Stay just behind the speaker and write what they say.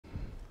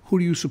Who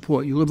do you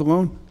support? You live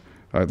alone?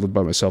 I live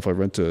by myself. I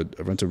rent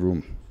a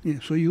room. Yeah,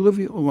 so you live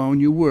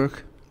alone, you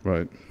work,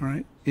 Right. all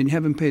right, and you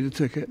haven't paid a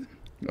ticket,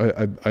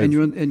 I and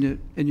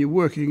you're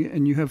working,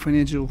 and you have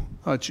financial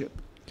hardship.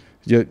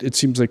 Yeah, it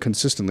seems like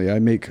consistently I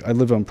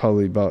live on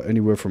probably about about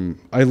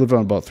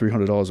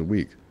 $300 a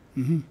week.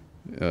 Mm-hmm.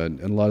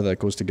 And a lot of that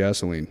goes to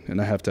gasoline, and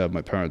I have to have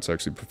my parents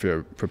actually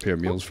prepare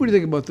meals for What do you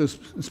think about this,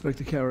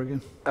 Inspector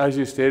Carrigan? As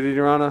you stated,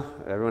 Your Honor,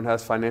 everyone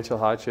has financial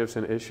hardships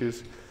and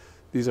issues.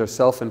 These are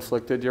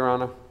self-inflicted, Your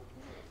Honor.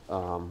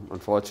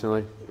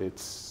 Unfortunately,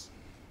 it's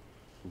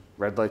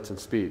red lights and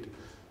speed.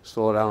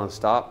 Slow down and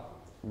stop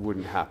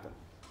wouldn't happen.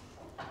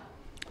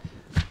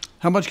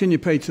 How much can you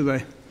pay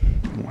today?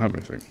 I don't have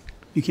anything.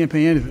 You can't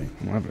pay anything.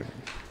 I don't have anything.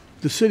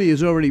 The city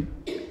has already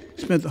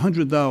spent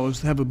 $100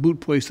 to have a boot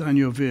placed on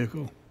your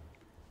vehicle.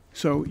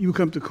 So you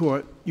come to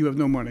court, you have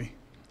no money.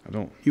 I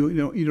don't. You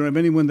don't have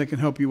anyone that can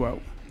help you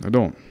out. I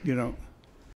don't. You know.